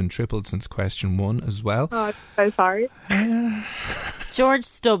voltage has been tripled since question 1 as well. Oh, I'm so sorry. George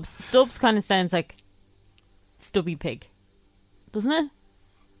Stubbs. Stubbs kind of sounds like stubby pig, doesn't it?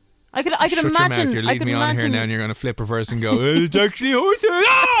 I could Shut imagine. your mouth. You're I leading could me on here imagine. now and you're going to flip reverse and go, it's actually horses.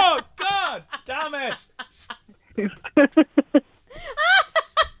 Oh, God, damn it.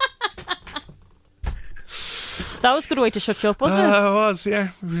 That was a good way to shut you up, wasn't it? It was, yeah.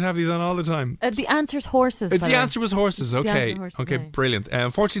 We have these on all the time. The answer's horses. by The way. answer was horses, okay. answer was horses, okay, yeah. brilliant.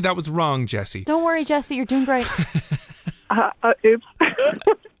 Unfortunately, that was wrong, Jesse. Don't worry, Jesse. You're doing great.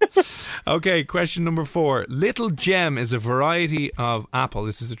 Oops. Okay, question number 4. Little Gem is a variety of apple.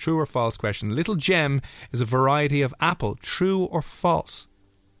 This is a true or false question. Little Gem is a variety of apple. True or false?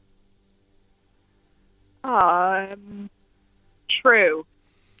 True.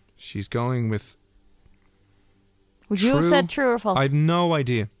 She's going with Would you have said true or false? I've no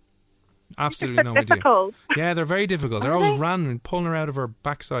idea. Absolutely no idea. Difficult. Yeah, they're very difficult. They're Are always they? random and pulling her out of her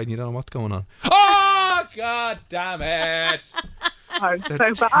backside and you don't know what's going on. Oh, God damn it. I'm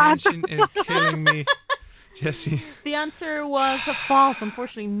The so bad. tension is killing me. Jesse. The answer was a false.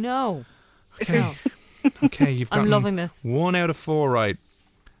 Unfortunately, no. Okay. Okay, you've I'm gotten loving this. 1 out of 4 right.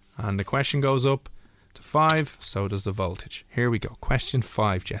 And the question goes up to 5, so does the voltage. Here we go. Question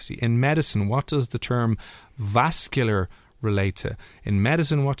 5, Jesse. In medicine, what does the term vascular relate to? In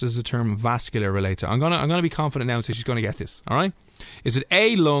medicine, what does the term vascular relate to? I'm gonna be confident now and say she's gonna get this, alright? Is it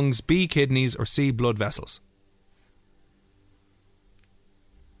A, lungs, B, kidneys, or C, blood vessels?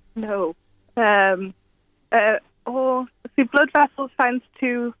 No. See, blood vessels sounds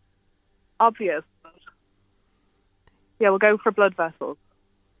too obvious. Yeah, we'll go for blood vessels.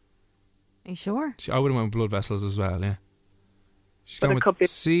 Are you sure? I would have went with blood vessels as well, yeah. She's But going it could with be-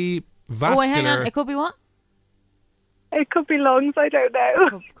 C, Oh, vascular. wait, hang on. It could be what? It could be lungs, I don't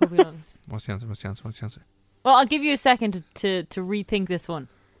know. Could be lungs. What's the answer? Well, I'll give you a second to rethink this one.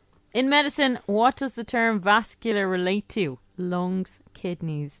 In medicine, what does the term vascular relate to? Lungs,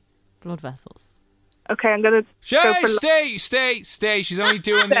 kidneys, blood vessels. Okay, I'm going to go for Stay. She's only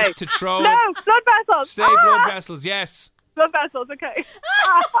doing this to throw No, it. blood vessels. Stay, blood vessels, yes. Blood vessels, okay.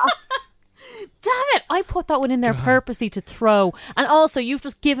 Damn it! I put that one in there purposely to throw. And also, you've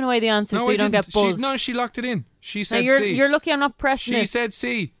just given away the answer so I you don't didn't. get buzzed. She locked it in. She Now, said you're, C. you're lucky I'm not pressing She it. said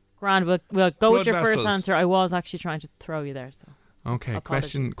C. Grand, we'll go Blood with your first vessels. answer. I was actually trying to throw you there. So Okay,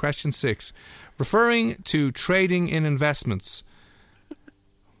 Apologies. question 6. Referring to trading in investments.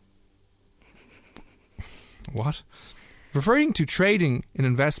 What? Referring to trading in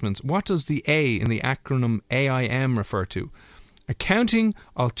investments, what does the A in the acronym AIM refer to? Accounting,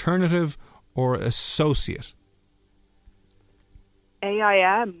 alternative, or associate?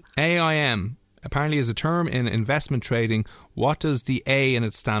 AIM. AIM apparently is a term in investment trading. What does the A in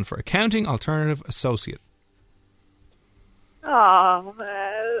it stand for? Accounting, alternative, associate?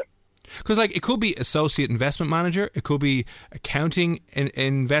 Because it could be associate investment manager, it could be accounting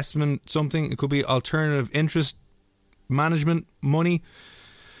investment something, it could be alternative interest management money.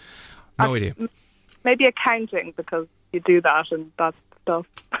 No idea. Maybe accounting, because you do that and that stuff.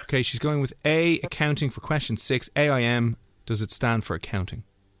 Okay, she's going with A, accounting for question 6. AIM, does it stand for accounting?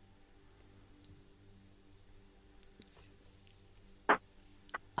 I'm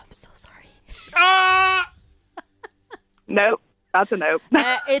so sorry. Ah! No, that's a no.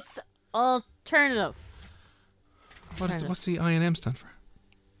 It's alternative. What's the INM stand for?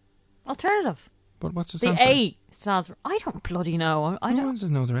 Alternative. What's it The stand for? A stands for... I don't bloody know. I don't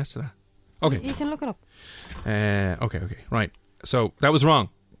know the rest of that. Okay. You can look it up. Okay. Right. So, that was wrong.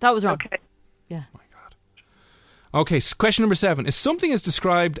 That was wrong. Okay. Yeah. Okay, so question number 7. If something is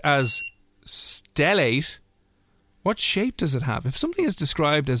described as stellate, what shape does it have? If something is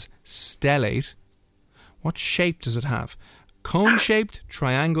described as stellate, what shape does it have? Cone-shaped,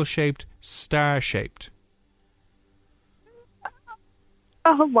 triangle-shaped, star-shaped?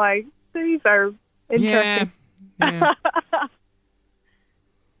 Oh my, these are interesting. Yeah.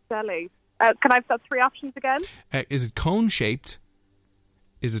 Stellate. Can I have that 3 options again? Is it cone-shaped?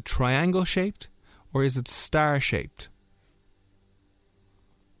 Is it triangle-shaped? Or is it star-shaped?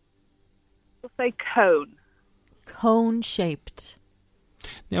 We'll say cone. Cone-shaped.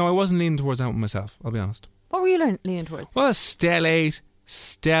 No, I wasn't leaning towards that one myself, I'll be honest. What were you leaning towards? Well, Stellate,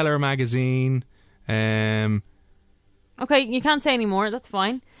 Stellar Magazine. Okay, you can't say any more. That's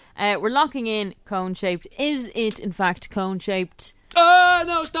fine. We're locking in cone-shaped. Is it, in fact, cone-shaped?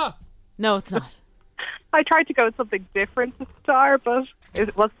 No, it's not. No, it's not. I tried to go with something different to star, but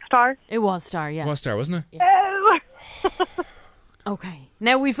was it star? It was star, yeah. It was star, wasn't it? Yeah. Okay.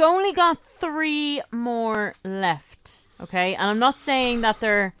 Now, we've only got 3 more left, okay? And I'm not saying that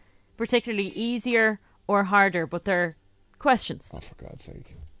they're particularly easier or harder, but they're questions. Oh, for God's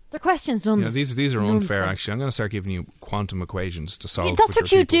sake. They're questions, none. Yeah, these are unfair, actually. I'm going to start giving you quantum equations to solve. That's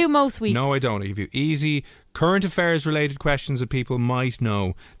what you do most weeks. No, I don't. I give you easy, current affairs related questions that people might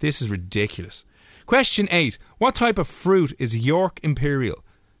know. This is ridiculous. Question 8. What type of fruit is York Imperial?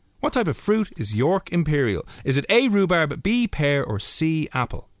 What type of fruit is York Imperial? Is it A, rhubarb, B, pear, or C,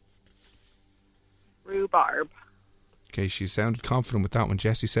 apple? Rhubarb. Okay, she sounded confident with that one.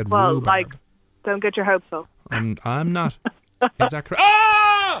 Jessie said Well, rhubarb. don't get your hopes up. I'm not. Is that correct?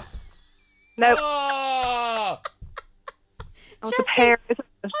 Ah! No. Oh! It's a pear, isn't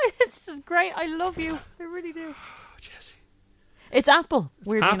it? This is great. I love you. I really do. Jessie. It's apple.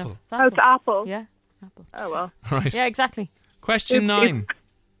 Weirdly apple. enough. Oh, it's apple. Yeah, apple. Oh, well. Right. Yeah, exactly. Question 9.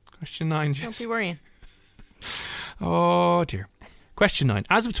 Question 9, Don't be worrying. Oh, dear. Question 9.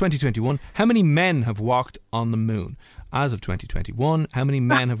 As of 2021, how many men have walked on the moon? As of 2021, how many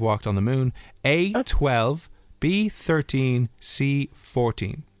men have walked on the moon? A, 12, B, 13, C,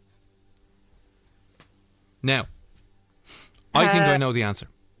 14. Now, I think I know the answer.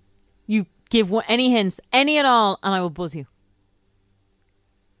 You give any hints, any at all, and I will buzz you.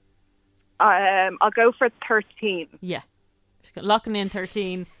 I'll go for 13. Yeah. Locking in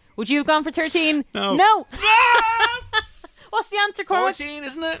 13. Would you have gone for 13? No. No. What's the answer, Cormac? 14,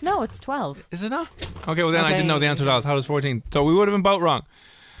 isn't it? No, it's 12. Is it not? Okay, well then I Okay. didn't know the answer at all. I thought it was 14. So we would have been both wrong.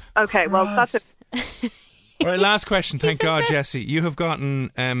 Okay, well, that's it. All right, last question. Thank God, Jessie. You have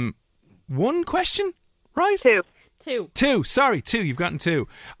gotten 1 question, right? 2. 2. Sorry, 2. You've gotten 2.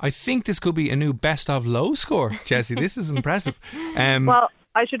 I think this could be a new best of low score, Jessie. This is impressive. Well,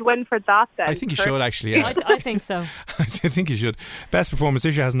 I should win for that then. I think you should, actually, yeah. I think so. I think you should. Best performance.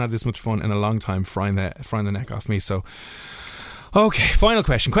 Isha hasn't had this much fun in a long time frying the neck off me. So, okay, final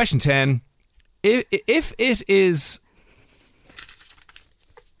question. Question 10. If it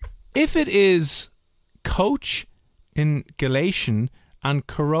is coach in Galatian and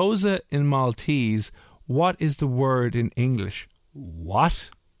Carosa in Maltese, what is the word in English? What?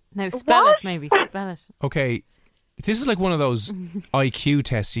 Now spell it, maybe. Spell it. Okay. This is like one of those IQ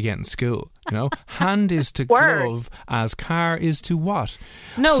tests you get in school, you know? Hand is to Word. glove as car is to what?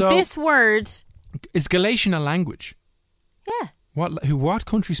 No, So, this word. is Galatian a language? Yeah. What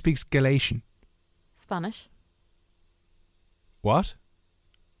country speaks Galatian? Spanish. What?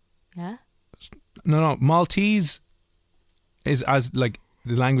 Yeah. No. Maltese is as like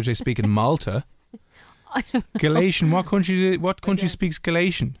the language they speak in Malta. I don't know. Galatian. What country speaks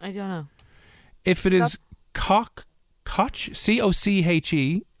Galatian? I don't know. If it is Koch, Coche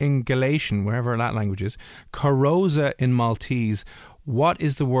in Galatian, wherever that language is, Carosa in Maltese, what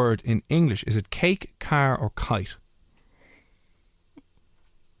is the word in English? Is it cake, car, or kite?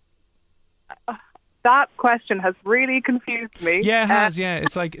 That question has really confused me. Yeah, it has. Yeah,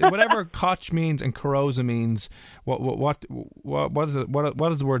 it's like whatever Koch means and Carosa means. What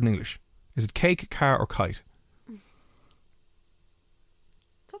is the word in English? Is it cake, car, or kite?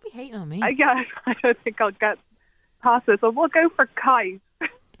 Don't be hating on me. I don't think I'll get past this. So we'll go for kite.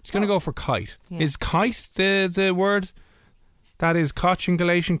 She's going to go for kite. Yeah. Is kite the word That is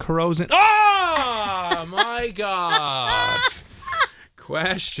cotchingulation, corrosion. Oh, my God.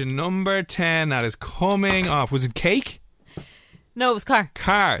 Question number 10. That is coming off. Was it cake? No, it was car.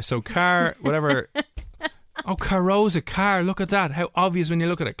 Car. So car, whatever. Oh, Carosa, car. Look at that. How obvious when you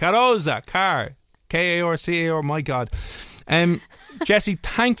look at it. Carosa, car. K-A-R-C-A-R. My God. Jessie,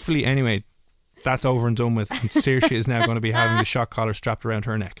 thankfully, anyway, that's over and done with. And Saoirse is now going to be having the shock collar strapped around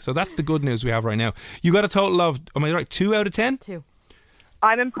her neck. So that's the good news we have right now. You got a total of, am I right, 2 out of 10? 2.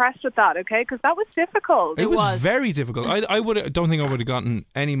 I'm impressed with that, okay? Because that was difficult. It was very difficult. I don't think I would have gotten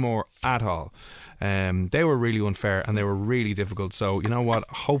any more at all. They were really unfair and they were really difficult. So, you know what?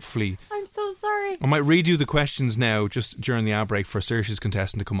 Hopefully... I'm so sorry. I might read you the questions now just during the ad break for Saoirse's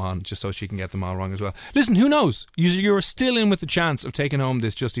contestant to come on just so she can get them all wrong as well. Listen, who knows? You're still in with the chance of taking home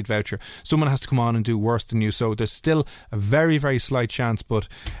this Just Eat voucher. Someone has to come on and do worse than you. So there's still a very, very slight chance. But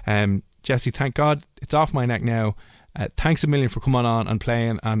Jessie, thank God it's off my neck now. Thanks a million for coming on and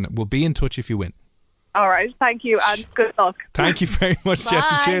playing, and we'll be in touch if you win. All right, thank you, and good luck. Thank you very much,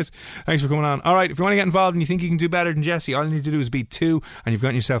 Jessie. Cheers. Thanks for coming on. All right, if you want to get involved and you think you can do better than Jessie, all you need to do is beat 2, and you've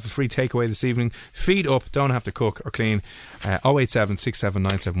gotten yourself a free takeaway this evening. Feet up, don't have to cook or clean. 087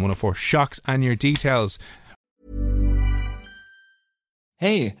 6797 104. Shocks and your details.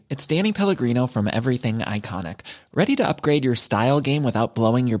 Hey, it's Danny Pellegrino from Everything Iconic. Ready to upgrade your style game without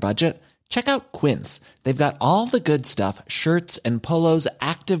blowing your budget? Check out Quince. They've got all the good stuff, shirts and polos,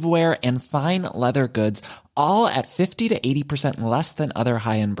 activewear, and fine leather goods, all at 50 to 80% less than other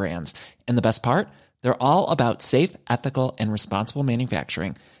high-end brands. And the best part? They're all about safe, ethical, and responsible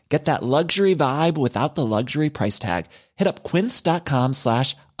manufacturing. Get that luxury vibe without the luxury price tag. Hit up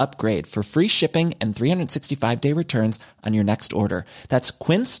quince.com/upgrade for free shipping and 365-day returns on your next order. That's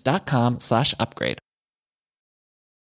quince.com/upgrade.